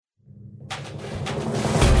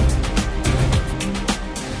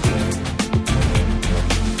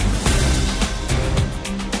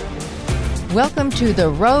Welcome to The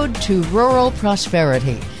Road to Rural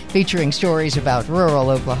Prosperity, featuring stories about rural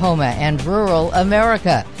Oklahoma and rural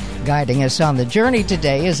America. Guiding us on the journey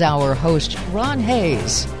today is our host, Ron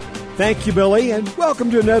Hayes. Thank you, Billy, and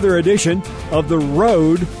welcome to another edition of The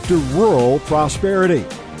Road to Rural Prosperity.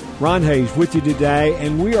 Ron Hayes with you today,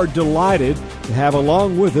 and we are delighted to have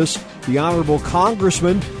along with us the Honorable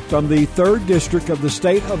Congressman from the 3rd District of the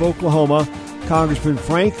state of Oklahoma, Congressman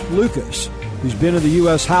Frank Lucas, who's been in the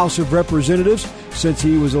U.S. House of Representatives since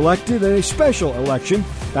he was elected in a special election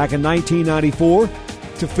back in 1994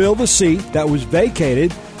 to fill the seat that was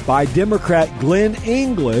vacated by Democrat Glenn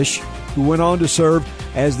English, who went on to serve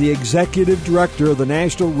as the Executive Director of the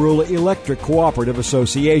National Rural Electric Cooperative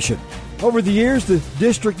Association. Over the years, the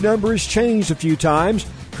district number has changed a few times.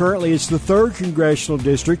 Currently, it's the 3rd Congressional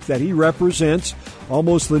District that he represents,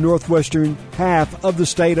 almost the northwestern half of the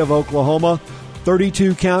state of Oklahoma.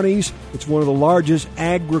 32 counties. It's one of the largest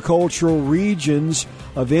agricultural regions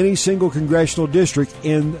of any single congressional district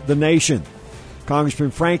in the nation. Congressman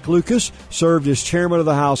Frank Lucas served as chairman of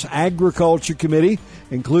the House Agriculture Committee,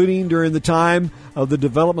 including during the time of the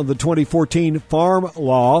development of the 2014 Farm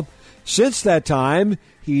Law. Since that time,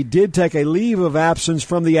 he did take a leave of absence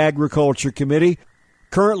from the Agriculture Committee,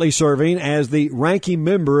 currently serving as the ranking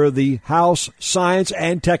member of the House Science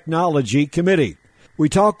and Technology Committee. We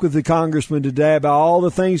talked with the congressman today about all the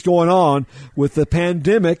things going on with the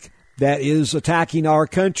pandemic that is attacking our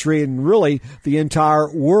country and really the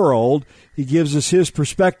entire world. He gives us his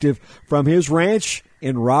perspective from his ranch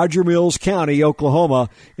in Roger Mills County, Oklahoma,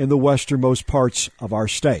 in the westernmost parts of our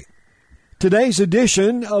state. Today's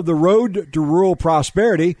edition of The Road to Rural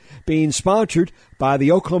Prosperity being sponsored by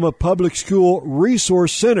the Oklahoma Public School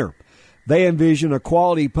Resource Center. They envision a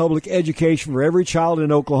quality public education for every child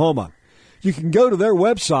in Oklahoma. You can go to their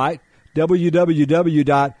website,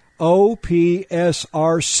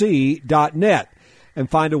 www.opsrc.net, and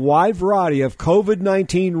find a wide variety of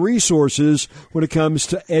COVID-19 resources when it comes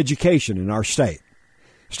to education in our state.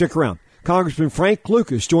 Stick around. Congressman Frank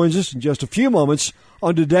Lucas joins us in just a few moments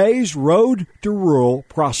on today's Road to Rural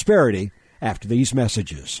Prosperity after these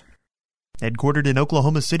messages. Headquartered in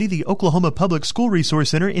Oklahoma City, the Oklahoma Public School Resource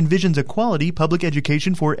Center envisions a quality public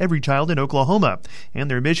education for every child in Oklahoma, and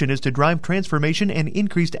their mission is to drive transformation and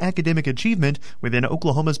increased academic achievement within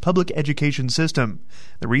Oklahoma's public education system.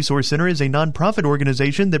 The Resource Center is a nonprofit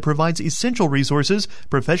organization that provides essential resources,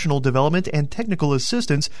 professional development, and technical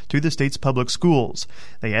assistance to the state's public schools.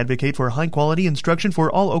 They advocate for high-quality instruction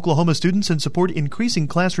for all Oklahoma students and support increasing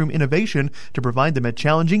classroom innovation to provide them a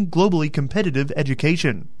challenging, globally competitive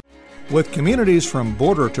education. With communities from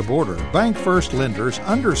border to border, BankFirst lenders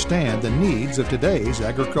understand the needs of today's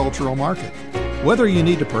agricultural market. Whether you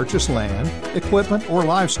need to purchase land, equipment, or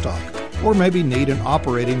livestock, or maybe need an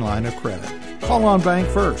operating line of credit, call on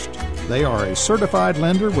BankFirst. They are a certified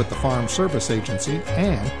lender with the Farm Service Agency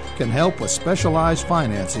and can help with specialized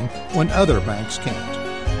financing when other banks can't.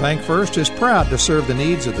 BankFirst is proud to serve the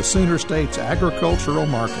needs of the Sooner State's agricultural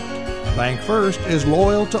market. BankFirst is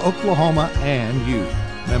loyal to Oklahoma and you.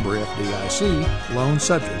 Member FDIC, loan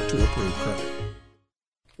subject to approved credit.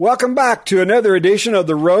 Welcome back to another edition of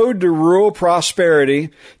The Road to Rural Prosperity.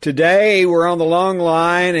 Today we're on the long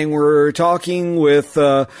line and we're talking with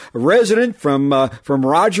a resident from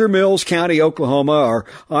Roger Mills County, Oklahoma, our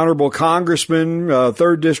Honorable Congressman,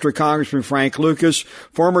 3rd District Congressman Frank Lucas,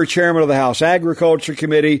 former chairman of the House Agriculture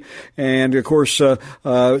Committee, and of course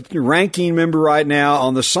ranking member right now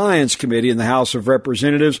on the Science Committee in the House of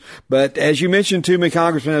Representatives. But as you mentioned to me,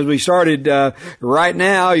 Congressman, as we started, right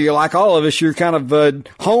now, you're like all of us, you're kind of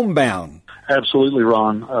homebound. Absolutely,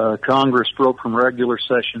 Ron. Congress broke from regular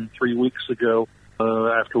session 3 weeks ago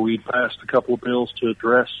after we'd passed a couple of bills to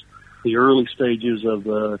address the early stages of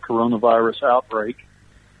the coronavirus outbreak.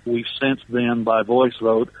 We've since then, by voice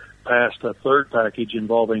vote, passed a third package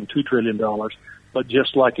involving $2 trillion. But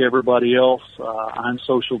just like everybody else, I'm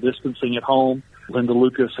social distancing at home. Linda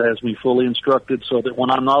Lucas has me fully instructed so that when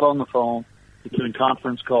I'm not on the phone, doing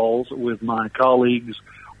conference calls with my colleagues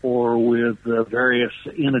or with various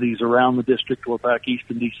entities around the district or back east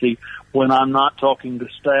in D.C., when I'm not talking to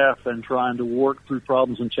staff and trying to work through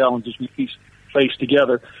problems and challenges we face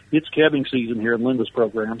together, it's calving season here in Linda's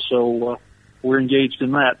program, so we're engaged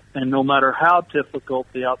in that. And no matter how difficult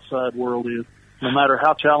the outside world is, no matter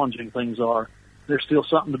how challenging things are, there's still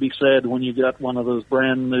something to be said when you got one of those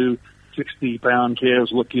brand new 60-pound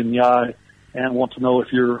calves look you in the eye and want to know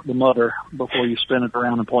if you're the mother before you spin it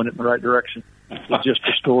around and point it in the right direction. It just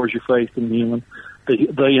restores your faith in the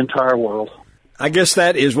entire world. I guess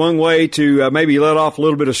that is one way to maybe let off a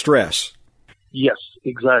little bit of stress. Yes,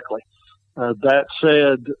 exactly. That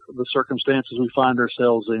said, the circumstances we find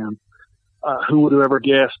ourselves in, Who would have ever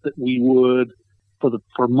guessed that we would,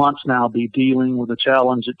 for months now, be dealing with a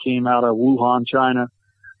challenge that came out of Wuhan, China,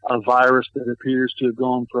 a virus that appears to have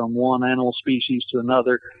gone from one animal species to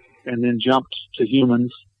another and then jumped to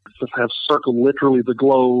humans, that have circled literally the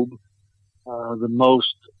globe, the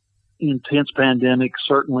most intense pandemic,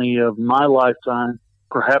 certainly of my lifetime,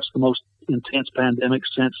 perhaps the most intense pandemic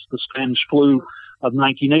since the Spanish flu of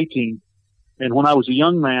 1918. And when I was a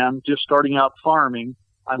young man, just starting out farming,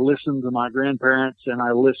 I listened to my grandparents and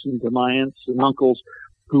I listened to my aunts and uncles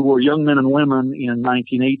who were young men and women in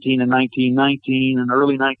 1918 and 1919 and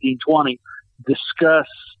early 1920 discuss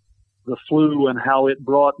the flu and how it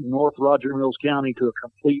brought North Roger Mills County to a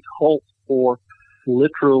complete halt for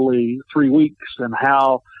literally 3 weeks, and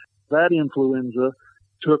how that influenza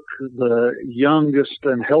took the youngest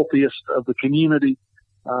and healthiest of the community,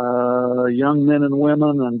 young men and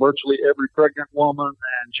women, and virtually every pregnant woman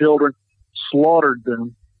and children, slaughtered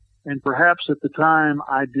them. And perhaps at the time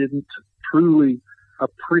I didn't truly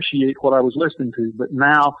appreciate what I was listening to. But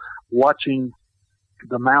now, watching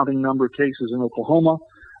the mounting number of cases in Oklahoma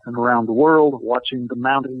and around the world, watching the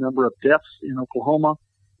mounting number of deaths in Oklahoma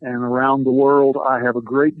and around the world, I have a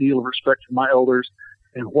great deal of respect for my elders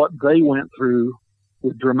and what they went through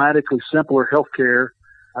with dramatically simpler health care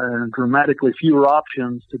and dramatically fewer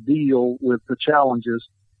options to deal with the challenges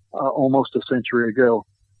almost a century ago.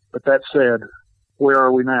 But that said, where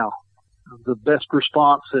are we now? The best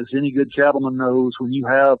response, as any good cattleman knows, when you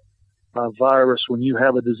have a virus, when you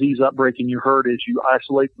have a disease outbreak in your herd, is you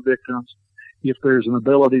isolate the victims. If there's an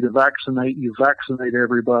ability to vaccinate, you vaccinate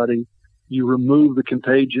everybody. You remove the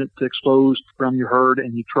contagion exposed from your herd,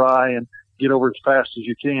 and you try and get over as fast as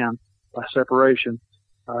you can by separation.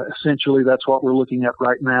 Essentially, that's what we're looking at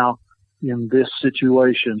right now in this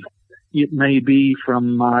situation. It may be,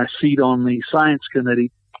 from my seat on the science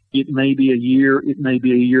committee, it may be a year, it may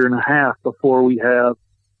be a year and a half before we have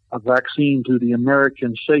a vaccine to the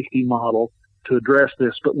American safety model to address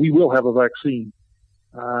this, but we will have a vaccine.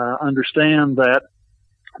 Understand that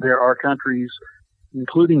there are countries,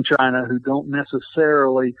 including China, who don't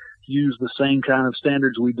necessarily use the same kind of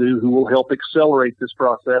standards we do, who will help accelerate this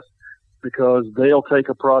process, because they'll take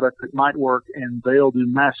a product that might work and they'll do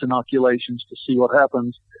mass inoculations to see what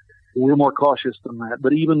happens. We're more cautious than that.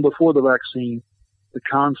 But even before the vaccine, the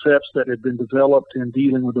concepts that had been developed in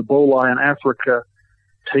dealing with Ebola in Africa,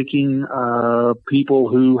 taking people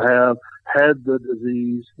who have had the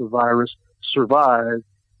disease, the virus, survive,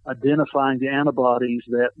 identifying the antibodies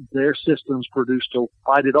that their systems produce to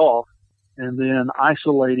fight it off, and then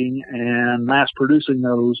isolating and mass producing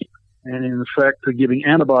those, and in effect giving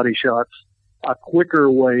antibody shots, a quicker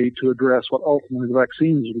way to address what ultimately the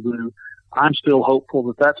vaccines will do. I'm still hopeful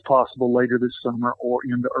that that's possible later this summer or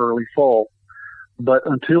into early fall. But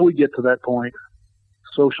until we get to that point,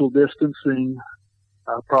 social distancing,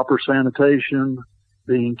 proper sanitation,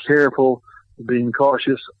 being careful, being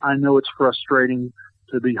cautious. I know it's frustrating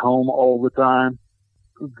to be home all the time.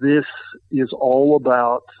 This is all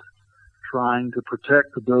about trying to protect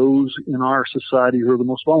those in our society who are the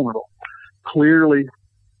most vulnerable. Clearly,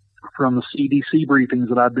 from the CDC briefings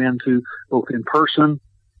that I've been to, both in person,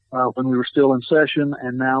 when we were still in session,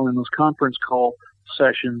 and now in those conference call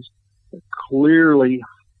sessions, clearly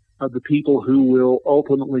the people who will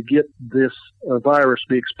ultimately get this virus,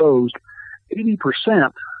 be exposed,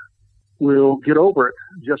 80% will get over it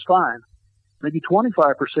just fine. Maybe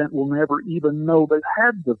 25% will never even know they've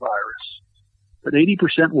had the virus, but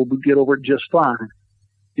 80% will get over it just fine.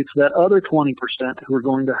 It's that other 20% who are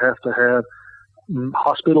going to have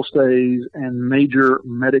hospital stays and major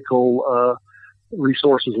medical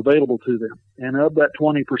resources available to them. And of that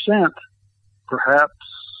 20%, perhaps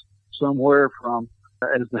somewhere from,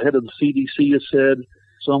 as the head of the CDC has said,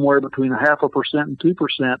 somewhere between 0.5% and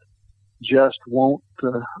 2% just won't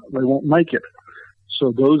make it.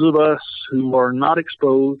 So those of us who are not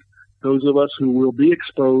exposed, those of us who will be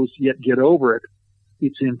exposed yet get over it,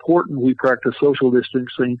 it's important we practice social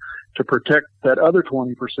distancing to protect that other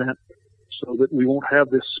 20% so that we won't have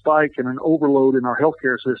this spike and an overload in our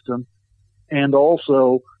healthcare system, and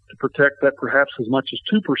also to protect that perhaps as much as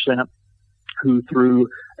 2% who, through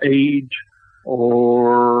age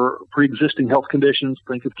or pre-existing health conditions,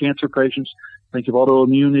 think of cancer patients, think of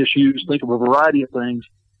autoimmune issues, think of a variety of things,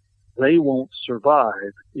 they won't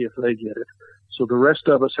survive if they get it. So the rest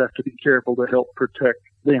of us have to be careful to help protect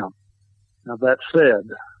them. Now, that said,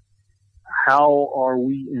 how are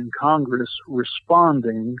we in Congress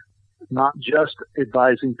responding, not just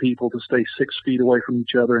advising people to stay 6 feet away from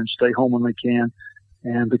each other and stay home when they can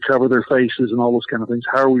and to cover their faces and all those kind of things?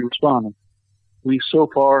 How are we responding? We so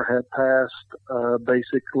far have passed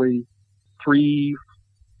basically 3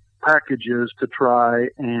 packages to try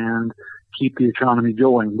and keep the economy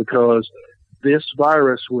going, because this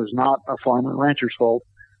virus was not a farmer and rancher's fault.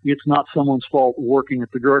 It's not someone's fault working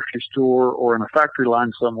at the grocery store or in a factory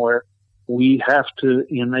line somewhere. We have to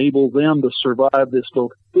enable them to survive this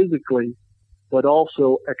both physically, but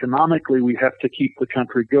also economically. We have to keep the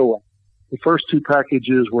country going. The first two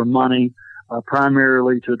packages were money,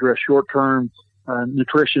 primarily to address short-term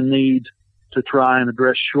nutrition needs, to try and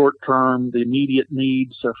address short-term, the immediate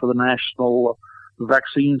needs for the national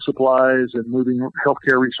vaccine supplies and moving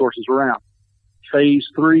healthcare resources around. Phase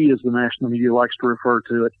 3, as the national media likes to refer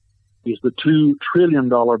to it, is the $2 trillion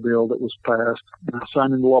bill that was passed and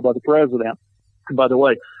signed into law by the president. And by the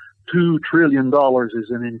way, $2 trillion is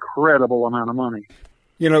an incredible amount of money.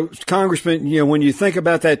 You know, Congressman, when you think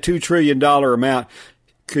about that $2 trillion amount,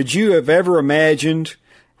 could you have ever imagined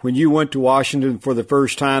when you went to Washington for the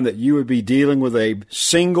first time that you would be dealing with a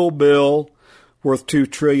single bill worth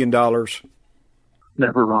 $2 trillion?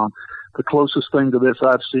 Never, Ron. The closest thing to this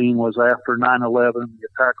I've seen was after 9/11, the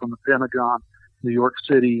attack on the Pentagon, New York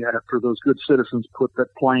City, after those good citizens put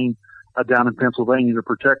that plane down in Pennsylvania to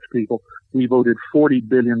protect people. We voted $40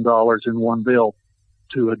 billion in one bill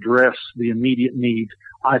to address the immediate needs.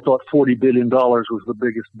 I thought $40 billion was the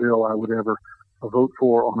biggest bill I would ever vote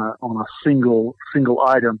for on a single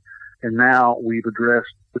item. And now we've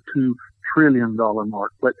addressed the $2 trillion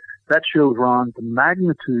mark. But that shows, Ron, the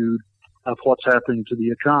magnitude of what's happening to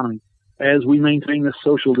the economy. As we maintain this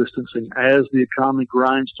social distancing, as the economy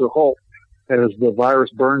grinds to a halt, as the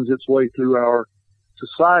virus burns its way through our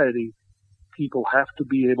society, people have to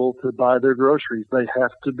be able to buy their groceries. They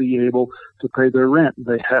have to be able to pay their rent.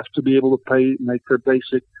 They have to be able to make their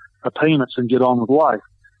basic payments and get on with life.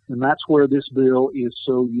 And that's where this bill is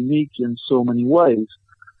so unique in so many ways.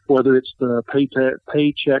 Whether it's the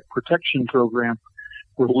Paycheck Protection Program,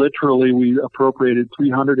 where literally we appropriated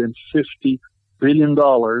 $350 billion,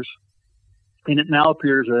 and it now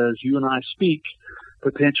appears as you and I speak,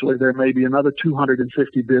 potentially there may be another $250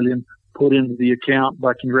 billion put into the account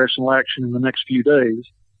by congressional action in the next few days.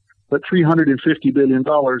 But $350 billion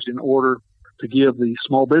in order to give the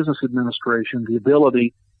Small Business Administration the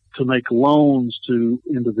ability to make loans to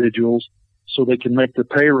individuals so they can make their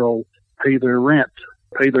payroll, pay their rent,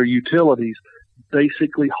 pay their utilities,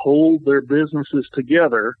 basically hold their businesses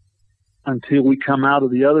together until we come out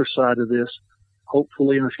of the other side of this,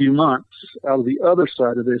 hopefully in a few months, out of the other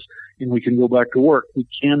side of this, and we can go back to work. We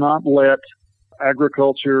cannot let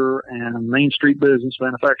agriculture and Main Street business,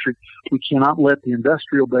 manufacturing, we cannot let the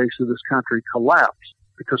industrial base of this country collapse,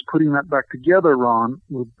 because putting that back together, Ron,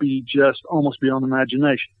 would be just almost beyond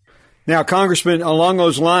imagination. Now, Congressman, along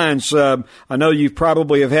those lines, I know you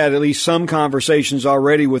probably have had at least some conversations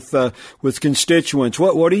already with constituents.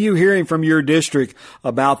 What are you hearing from your district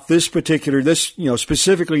about specifically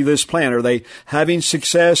this plan? Are they having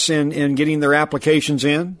success in getting their applications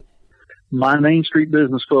in? My Main Street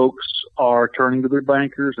business folks are turning to their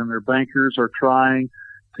bankers, and their bankers are trying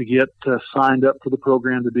to get signed up for the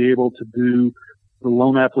program to be able to do the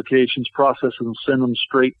loan applications, process and send them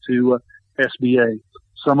straight to SBA.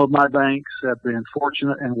 Some of my banks have been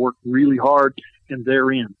fortunate and worked really hard, and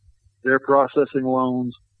they're in. They're processing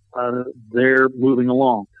loans. They're moving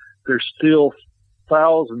along. There's still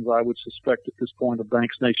thousands, I would suspect at this point, of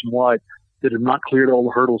banks nationwide that have not cleared all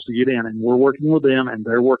the hurdles to get in, and we're working with them, and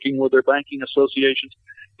they're working with their banking associations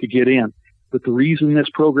to get in. But the reason this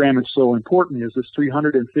program is so important is this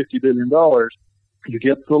 $350 billion, you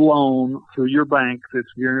get the loan through your bank that's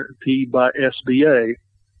guaranteed by SBA.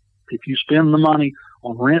 If you spend the money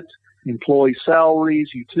on rent, employee salaries,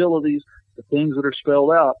 utilities, the things that are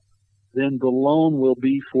spelled out, then the loan will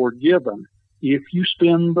be forgiven. If you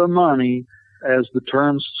spend the money as the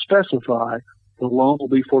terms specify, the loan will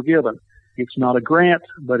be forgiven. It's not a grant,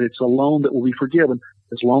 but it's a loan that will be forgiven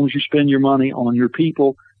as long as you spend your money on your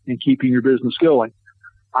people and keeping your business going.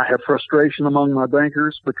 I have frustration among my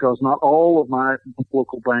bankers because not all of my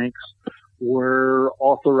local banks were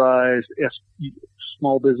authorized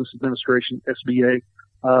Small Business Administration, SBA,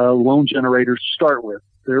 loan generators to start with.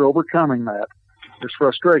 They're overcoming that. There's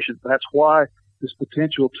frustration. That's why this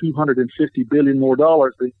potential $250 billion more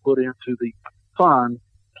dollars being put into the fund,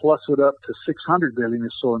 plus it up to $600 billion,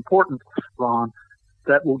 is so important, Ron.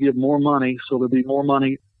 That will give more money, so there'll be more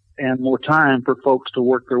money and more time for folks to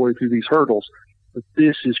work their way through these hurdles. But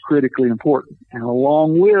this is critically important. And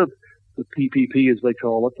along with the PPP, as they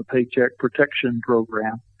call it, the Paycheck Protection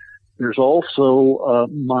Program, there's also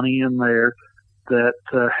money in there that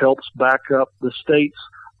helps back up the state's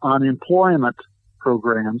unemployment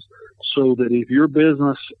programs, so that if your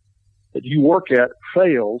business that you work at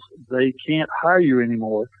fails, they can't hire you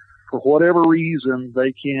anymore for whatever reason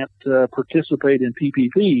they can't participate in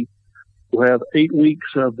PPP, we'll have 8 weeks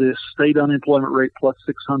of this state unemployment rate plus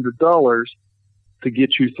 $600 to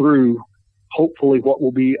get you through, hopefully, what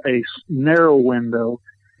will be a narrow window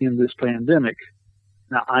in this pandemic.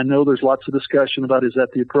 Now, I know there's lots of discussion about, is that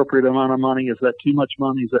the appropriate amount of money? Is that too much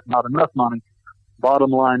money? Is that not enough money?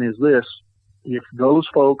 Bottom line is this: if those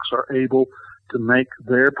folks are able to make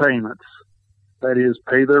their payments, that is,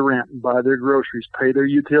 pay their rent, buy their groceries, pay their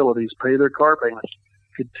utilities, pay their car payments,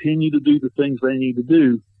 continue to do the things they need to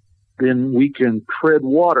do, then we can tread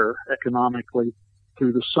water economically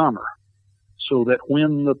through the summer, so that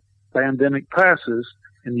when the pandemic passes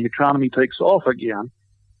and the economy takes off again,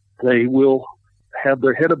 they will have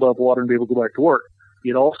their head above water and be able to go back to work.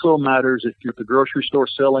 It also matters if you're at the grocery store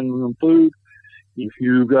selling them food, if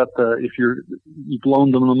you've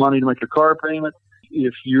loaned them the money to make your car payment,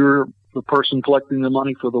 if you're the person collecting the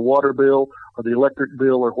money for the water bill or the electric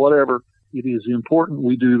bill or whatever. It is important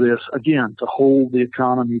we do this, again, to hold the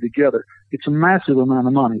economy together. It's a massive amount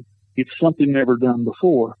of money. It's something never done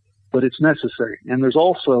before, but it's necessary. And there's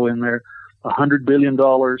also in there $100 billion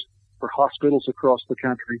for hospitals across the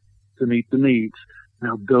country to meet the needs.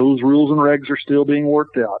 Now, those rules and regs are still being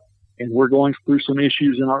worked out, and we're going through some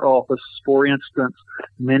issues in our office. For instance,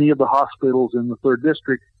 many of the hospitals in the 3rd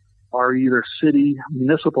District are either city,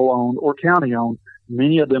 municipal-owned, or county-owned.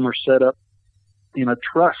 Many of them are set up in a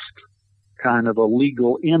trust kind of a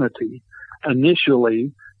legal entity.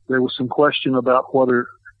 Initially, there was some question about whether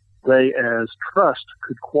they as trust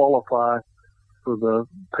could qualify for the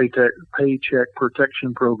Paycheck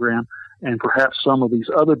Protection Program and perhaps some of these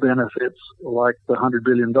other benefits like the $100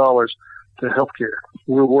 billion to healthcare.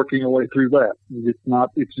 We're working our way through that.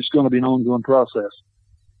 It's just going to be an ongoing process.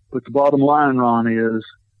 But the bottom line, Ron, is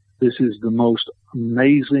this is the most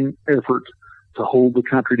amazing effort to hold the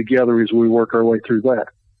country together as we work our way through that.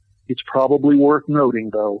 It's probably worth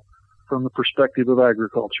noting, though, from the perspective of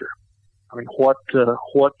agriculture. I mean, what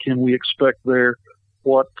can we expect there?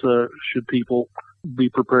 What should people be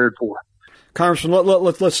prepared for? Congressman,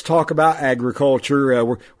 let's talk about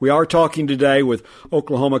agriculture. We are talking today with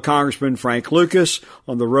Oklahoma Congressman Frank Lucas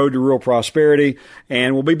on the road to rural prosperity,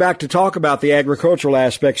 and we'll be back to talk about the agricultural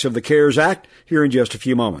aspects of the CARES Act here in just a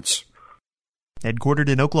few moments. Headquartered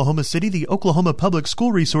in Oklahoma City, the Oklahoma Public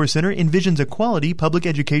School Resource Center envisions a quality public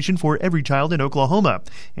education for every child in Oklahoma,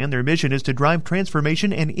 and their mission is to drive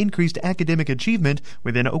transformation and increased academic achievement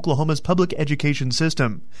within Oklahoma's public education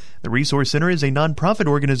system. The Resource Center is a nonprofit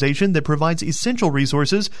organization that provides essential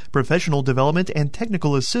resources, professional development, and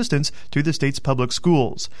technical assistance to the state's public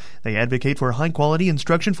schools. They advocate for high-quality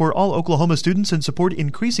instruction for all Oklahoma students and support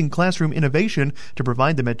increasing classroom innovation to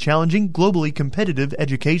provide them a challenging, globally competitive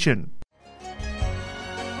education.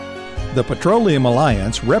 The Petroleum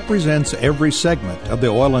Alliance represents every segment of the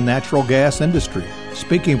oil and natural gas industry,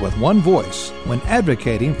 speaking with one voice when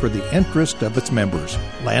advocating for the interest of its members,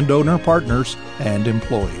 landowner partners, and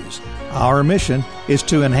employees. Our mission is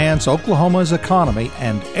to enhance Oklahoma's economy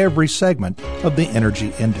and every segment of the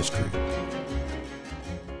energy industry.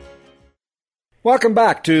 Welcome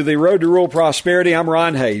back to the Road to Rural Prosperity. I'm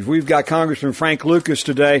Ron Hayes. We've got Congressman Frank Lucas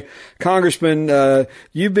today. Congressman,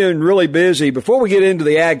 you've been really busy. Before we get into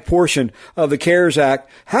the ag portion of the CARES Act,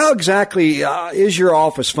 how exactly is your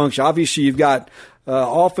office function? Obviously, you've got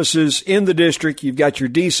offices in the district. You've got your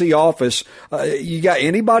D.C. office. You got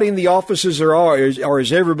anybody in the offices, or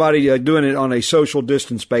is everybody doing it on a social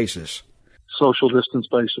distance basis? Social distance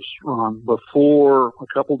basis, Ron. A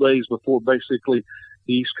couple days before basically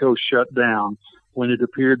the East Coast shut down, when it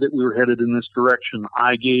appeared that we were headed in this direction,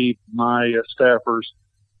 I gave my staffers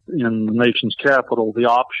in the nation's capital the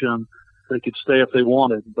option. They could stay if they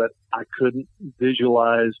wanted, but I couldn't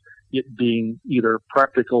visualize it being either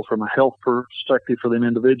practical from a health perspective for them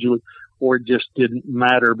individually, or it just didn't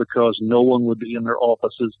matter because no one would be in their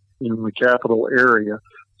offices in the capital area.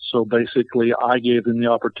 So basically, I gave them the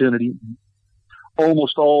opportunity.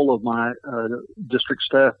 Almost all of my district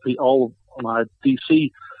staff, all of my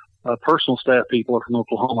D.C. Personal staff people are from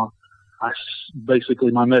Oklahoma.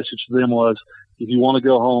 Basically, my message to them was, if you want to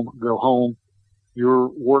go home, go home.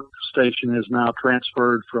 Your workstation is now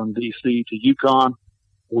transferred from D.C. to Yukon.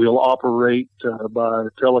 We'll operate by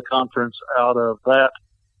teleconference out of that.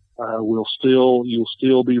 You'll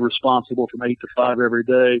still be responsible from 8 to 5 every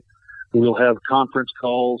day. We'll have conference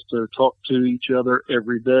calls to talk to each other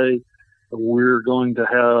every day. We're going to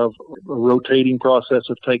have a rotating process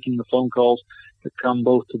of taking the phone calls that come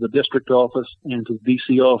both to the district office and to the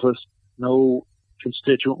D.C. office. No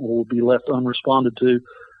constituent will be left unresponded to.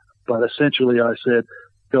 But essentially, I said,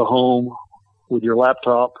 go home with your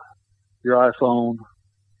laptop, your iPhone,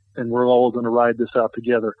 and we're all going to ride this out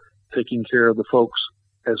together. taking care of the folks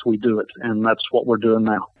as we do it, and that's what we're doing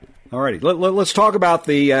now. All righty. Let's talk about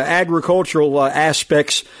the agricultural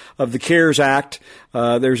aspects of the CARES Act.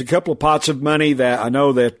 There's a couple of pots of money that I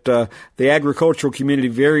know that the agricultural community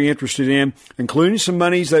is very interested in, including some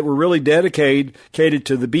monies that were really dedicated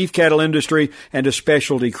to the beef cattle industry and to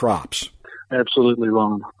specialty crops. Absolutely,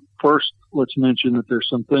 Ron. First, let's mention that there's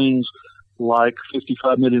some things like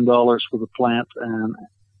 $55 million for the plant and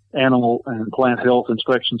animal and plant health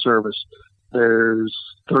inspection service. There's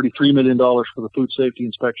 $33 million for the food safety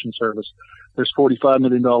inspection service. There's $45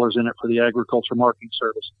 million in it for the agriculture marketing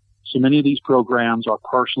service. So many of these programs are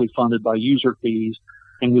partially funded by user fees,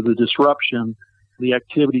 and with the disruption, the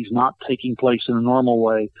activities not taking place in a normal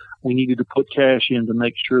way, we needed to put cash in to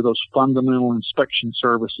make sure those fundamental inspection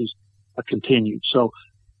services are continued. So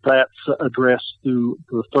that's addressed through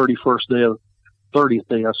the 30th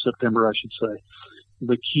day of September, I should say.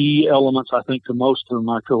 The key elements, I think, to most of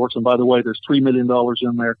my cohorts, and by the way, there's $3 million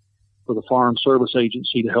in there for the Farm Service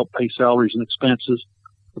Agency to help pay salaries and expenses,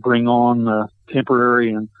 to bring on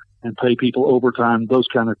temporary and pay people overtime, those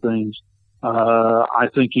kind of things. I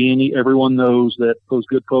think everyone knows that those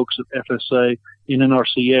good folks at FSA and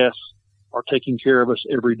NRCS are taking care of us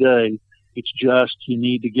every day. It's just you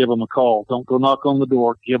need to give them a call. Don't go knock on the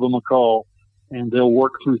door. Give them a call, and they'll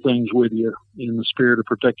work through things with you in the spirit of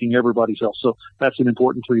protecting everybody's health. So that's an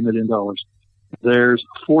important $3 million. There's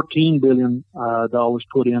 $14 billion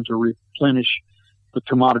put in to replenish the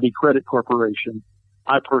Commodity Credit Corporation.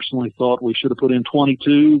 I personally thought we should have put in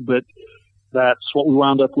 22, but that's what we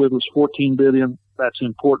wound up with was $14 billion. That's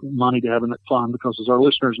important money to have in that fund because, as our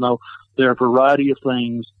listeners know, there are a variety of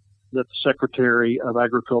things that the Secretary of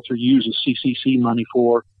Agriculture uses CCC money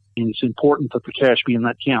for, and it's important that the cash be in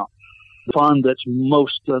that count. The fund that's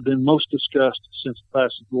been most discussed since the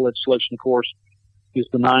passage of the legislation, of course, is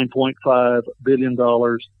the $9.5 billion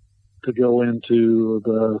to go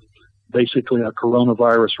into basically a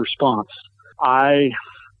coronavirus response. I,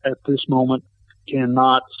 at this moment,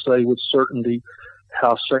 cannot say with certainty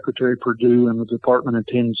how Secretary Perdue and the department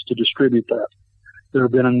intends to distribute that. There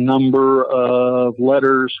have been a number of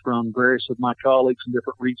letters from various of my colleagues in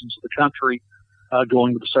different regions of the country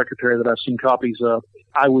going to the Secretary that I've seen copies of.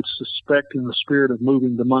 I would suspect in the spirit of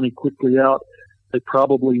moving the money quickly out, they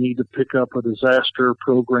probably need to pick up a disaster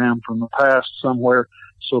program from the past somewhere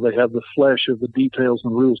so they have the flesh of the details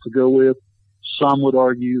and rules to go with. Some would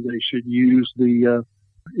argue they should use the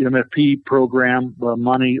MFP program, the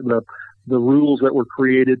money, the rules that were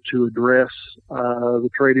created to address the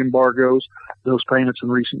trade embargoes, those payments in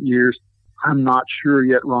recent years. I'm not sure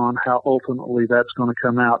yet, Ron, how ultimately that's going to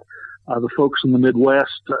come out. The folks in the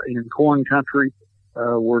Midwest, in corn country,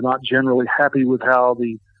 were not generally happy with how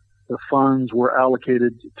the funds were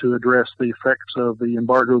allocated to address the effects of the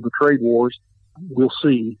embargo of the trade wars. We'll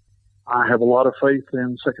see. I have a lot of faith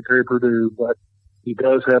in Secretary Perdue, but he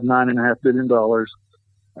does have $9.5 billion.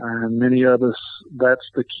 And many of us, that's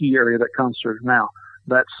the key area that concerns. Now,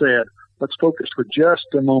 that said, let's focus for just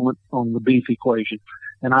a moment on the beef equation.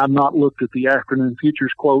 And I've not looked at the afternoon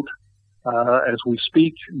futures quote as we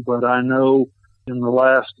speak, but I know in the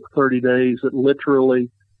last 30 days that literally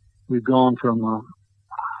we've gone from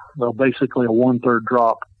basically a 1/3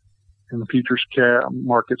 drop in the futures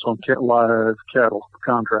markets on live cattle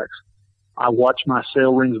contracts. I watch my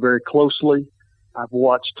sale rings very closely. I've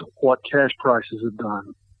watched what cash prices have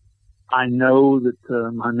done. I know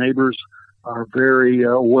that my neighbors are very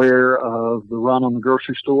aware of the run on the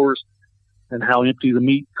grocery stores and how empty the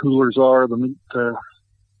meat coolers are, the meat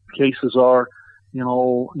cases are,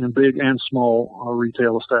 in big and small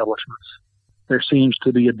retail establishments. There seems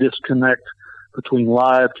to be a disconnect between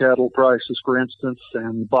live cattle prices, for instance,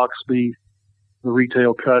 and box beef, the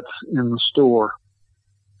retail cuts in the store.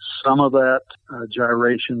 Some of that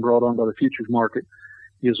gyration brought on by the futures market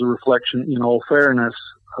is a reflection, in all fairness,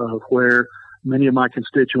 of where many of my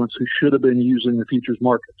constituents who should have been using the futures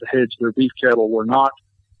market to hedge their beef cattle were not.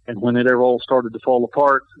 And when it all started to fall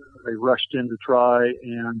apart, they rushed in to try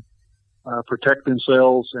and protect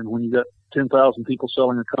themselves. And when you got 10,000 people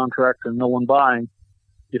selling a contract and no one buying,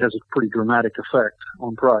 it has a pretty dramatic effect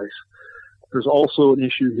on price. There's also an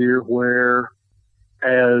issue here where,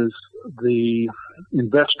 as the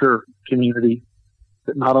investor community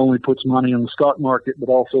that not only puts money in the stock market but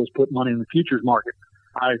also has put money in the futures market,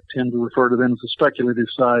 I tend to refer to them as the speculative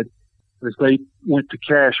side. As they went to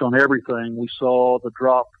cash on everything, we saw the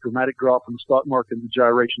dramatic drop in the stock market and the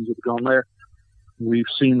gyrations that have gone there. We've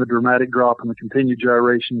seen the dramatic drop in the continued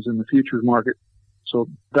gyrations in the futures market. So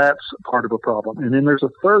that's part of a problem. And then there's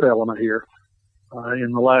a third element here.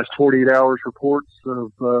 In the last 48 hours, reports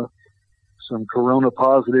of some corona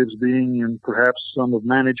positives being in perhaps some of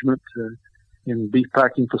management in beef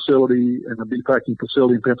packing facility, in a beef packing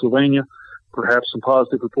facility in Pennsylvania, perhaps some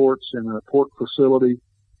positive reports in a pork facility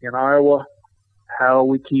in Iowa. How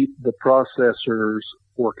we keep the processors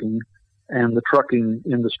working and the trucking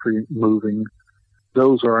industry moving,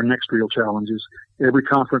 those are our next real challenges. Every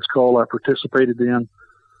conference call I participated in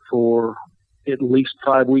for at least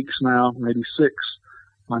 5 weeks now, maybe 6,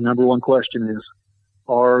 my number one question is,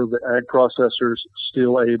 are the ag processors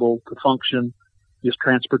still able to function? Is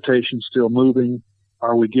transportation still moving?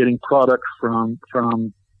 Are we getting product from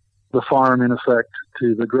the farm, in effect,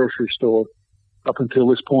 to the grocery store? Up until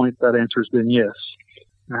this point, that answer has been yes.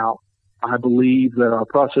 Now, I believe that our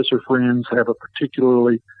processor friends have a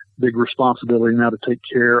particularly big responsibility now to take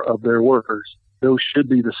care of their workers. Those should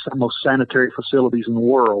be the most sanitary facilities in the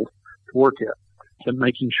world to work at. And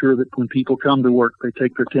making sure that when people come to work, they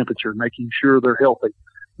take their temperature, making sure they're healthy,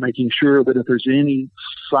 making sure that if there's any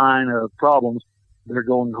sign of problems, they're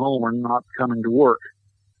going home or not coming to work.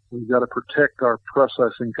 We've got to protect our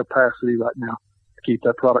processing capacity right now to keep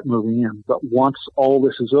that product moving in. But once all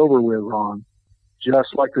this is over with, Ron, just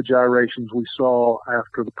like the gyrations we saw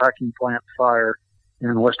after the packing plant fire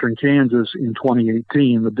in western Kansas in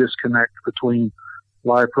 2018, the disconnect between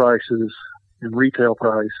live prices and retail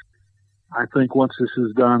price, I think once this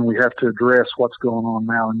is done, we have to address what's going on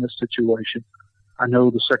now in this situation. I know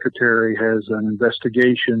the Secretary has an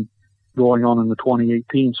investigation going on in the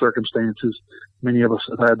 2018 circumstances. Many of us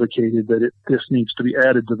have advocated that this needs to be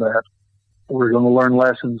added to that. We're going to learn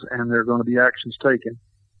lessons and there are going to be actions taken.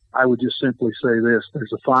 I would just simply say this.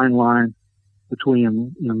 There's a fine line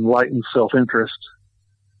between enlightened self-interest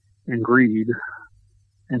and greed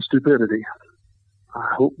and stupidity. I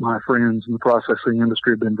hope my friends in the processing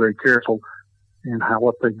industry have been very careful in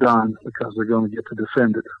what they've done because they're going to get to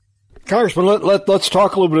defend it. Congressman, let's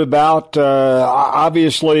talk a little bit about,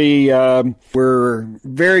 obviously, we're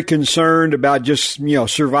very concerned about just,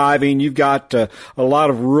 surviving. You've got a lot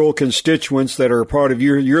of rural constituents that are part of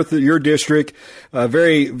your district,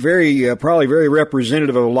 probably very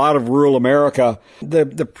representative of a lot of rural America.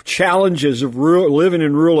 The challenges of living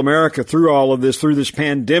in rural America through all of this, through this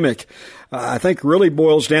pandemic, I think really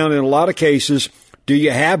boils down in a lot of cases, do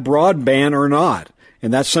you have broadband or not?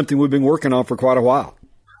 And that's something we've been working on for quite a while.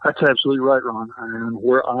 That's absolutely right, Ron. And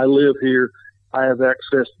where I live here, I have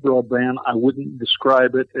access to broadband. I wouldn't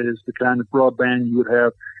describe it as the kind of broadband you would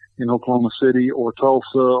have in Oklahoma City or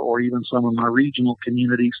Tulsa or even some of my regional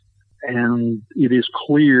communities. And it is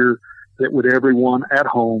clear that with everyone at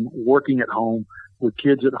home, working at home, with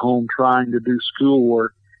kids at home trying to do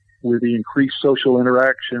schoolwork, with the increased social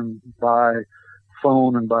interaction by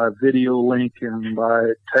phone and by video link and by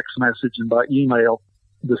text message and by email,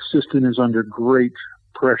 the system is under great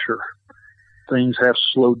pressure. Things have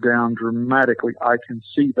slowed down dramatically. I can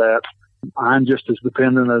see that. I'm just as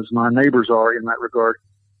dependent as my neighbors are in that regard.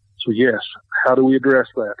 So yes, how do we address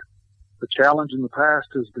that? The challenge in the past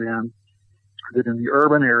has been that in the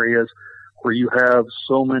urban areas where you have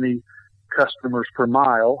so many customers per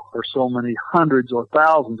mile or so many hundreds or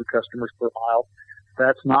thousands of customers per mile,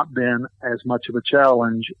 that's not been as much of a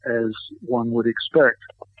challenge as one would expect.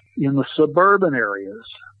 In the suburban areas,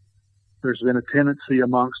 there's been a tendency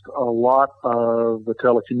amongst a lot of the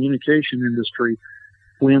telecommunication industry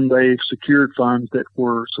when they've secured funds that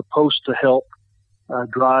were supposed to help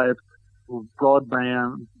drive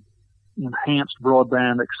broadband, enhanced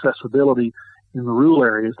broadband accessibility in the rural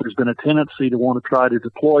areas. There's been a tendency to want to try to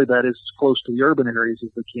deploy that as close to the urban areas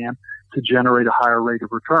as they can to generate a higher rate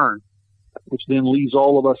of return, which then leaves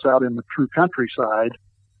all of us out in the true countryside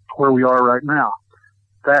where we are right now.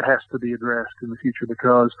 That has to be addressed in the future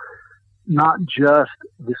because not just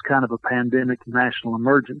this kind of a pandemic national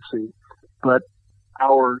emergency, but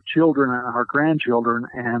our children and our grandchildren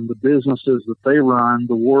and the businesses that they run,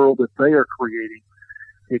 the world that they are creating,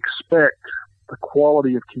 expect the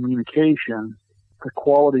quality of communication, the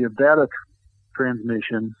quality of data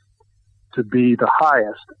transmission to be the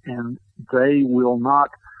highest. And they will not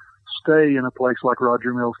stay in a place like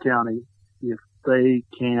Roger Mills County if they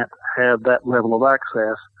can't have that level of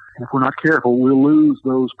access. And if we're not careful, we'll lose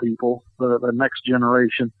those people, the next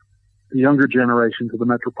generation, the younger generation, to the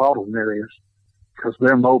metropolitan areas because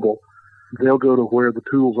they're mobile. They'll go to where the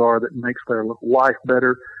tools are that makes their life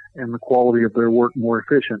better and the quality of their work more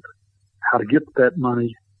efficient. How to get that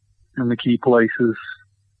money in the key places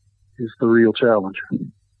is the real challenge.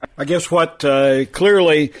 I guess what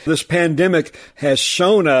clearly this pandemic has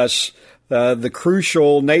shown us the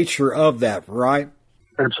crucial nature of that, right?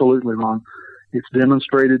 Absolutely, Ron. It's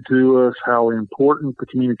demonstrated to us how important the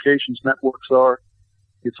communications networks are,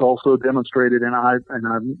 It's also demonstrated, and I've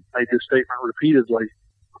made this statement repeatedly,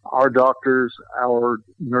 our doctors, our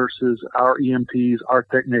nurses, our EMTs, our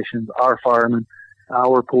technicians, our firemen,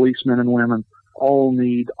 our policemen and women all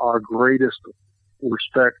need our greatest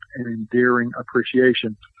respect and endearing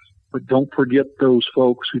appreciation. But don't forget those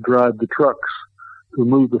folks who drive the trucks, who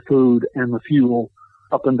move the food and the fuel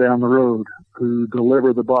up and down the road, who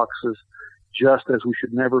deliver the boxes, just as we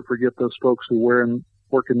should never forget those folks who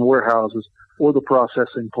work in the warehouses or the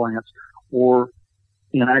processing plants, or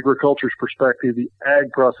in agriculture's perspective, the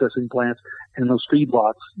ag processing plants and those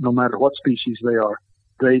feedlots, no matter what species they are.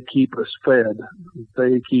 They keep us fed.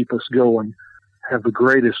 They keep us going. Have the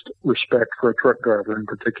greatest respect for a truck driver in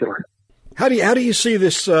particular. How do you see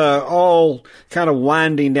this all kind of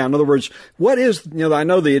winding down? In other words, what is, I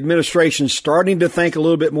know the administration's starting to think a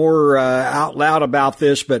little bit more out loud about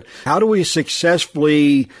this, but how do we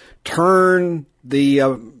successfully turn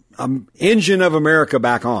the engine of America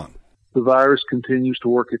back on? The virus continues to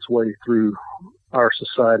work its way through our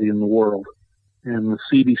society and the world. And the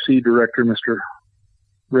CDC director, Mr.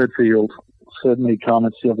 Redfield, made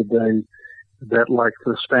comments the other day that, like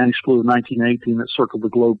the Spanish flu of 1918 that circled the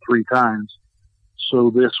globe 3 times,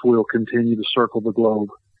 so this will continue to circle the globe.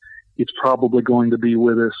 It's probably going to be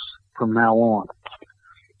with us from now on.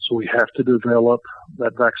 So we have to develop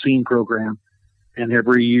that vaccine program. And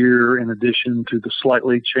every year, in addition to the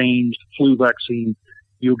slightly changed flu vaccine,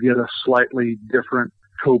 you'll get a slightly different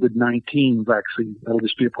COVID-19 vaccine. That'll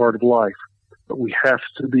just be a part of life. But we have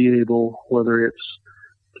to be able, whether it's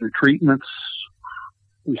through treatments,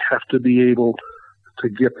 we have to be able to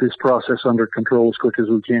get this process under control as quick as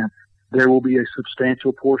we can. There will be a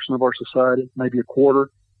substantial portion of our society, maybe a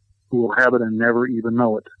quarter, who will have it and never even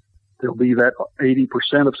know it. There'll be that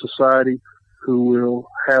 80% of society who will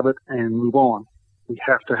have it and move on. We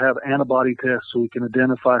have to have antibody tests so we can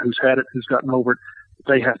identify who's had it, who's gotten over it.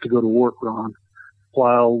 They have to go to work, Ron,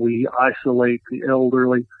 while we isolate the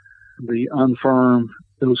elderly, the infirm,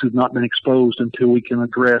 those who've not been exposed, until we can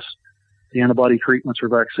address the antibody treatments or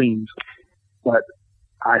vaccines. But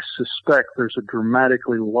I suspect there's a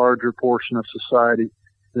dramatically larger portion of society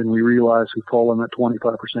than we realize who fall in that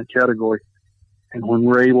 25% category. And when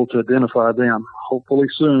we're able to identify them, hopefully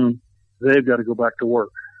soon, they've got to go back to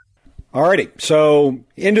work. All righty. So,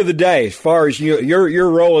 end of the day, as far as your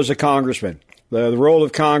role as a congressman, the role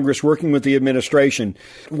of Congress working with the administration,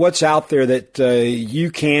 what's out there that you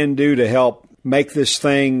can do to help make this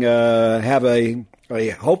thing have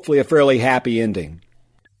hopefully a fairly happy ending?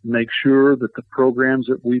 Make sure that the programs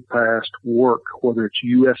that we've passed work, whether it's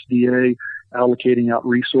USDA allocating out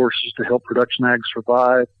resources to help production ag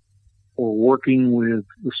survive, or working with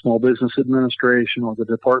the Small Business Administration or the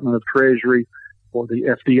Department of Treasury or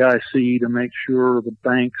the FDIC to make sure the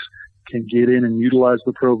banks can get in and utilize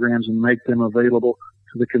the programs and make them available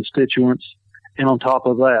to the constituents. And on top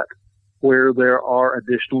of that, where there are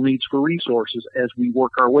additional needs for resources as we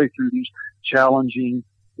work our way through these challenging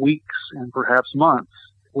weeks and perhaps months,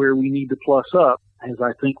 where we need to plus up, as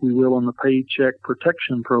I think we will in the Paycheck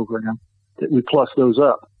Protection Program, that we plus those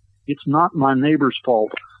up. It's not my neighbor's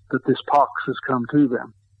fault that this pox has come to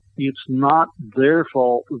them. It's not their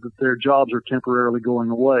fault that their jobs are temporarily going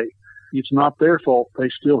away. It's not their fault they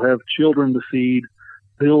still have children to feed,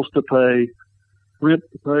 bills to pay, rent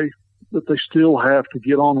to pay, that they still have to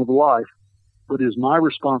get on with life. But it is my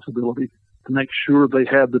responsibility to make sure they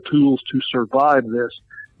have the tools to survive this.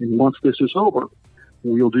 And once this is over,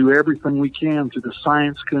 we'll do everything we can through the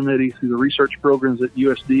Science Committee, through the research programs at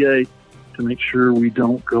USDA, to make sure we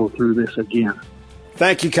don't go through this again.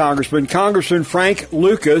 Thank you, Congressman. Congressman Frank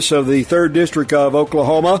Lucas of the 3rd District of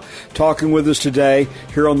Oklahoma, talking with us today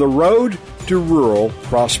here on the Road to Rural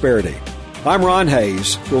Prosperity. I'm Ron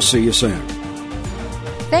Hayes. We'll see you soon.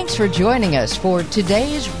 Thanks for joining us for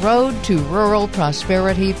today's Road to Rural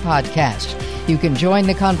Prosperity podcast. You can join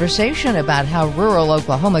the conversation about how rural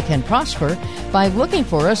Oklahoma can prosper by looking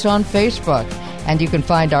for us on Facebook. And you can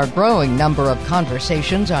find our growing number of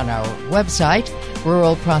conversations on our website,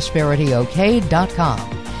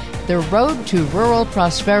 ruralprosperityok.com. The Road to Rural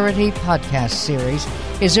Prosperity podcast series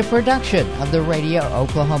is a production of the Radio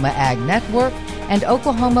Oklahoma Ag Network and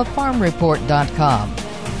OklahomaFarmReport.com.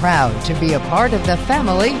 Proud to be a part of the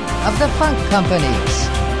family of the Funk Companies.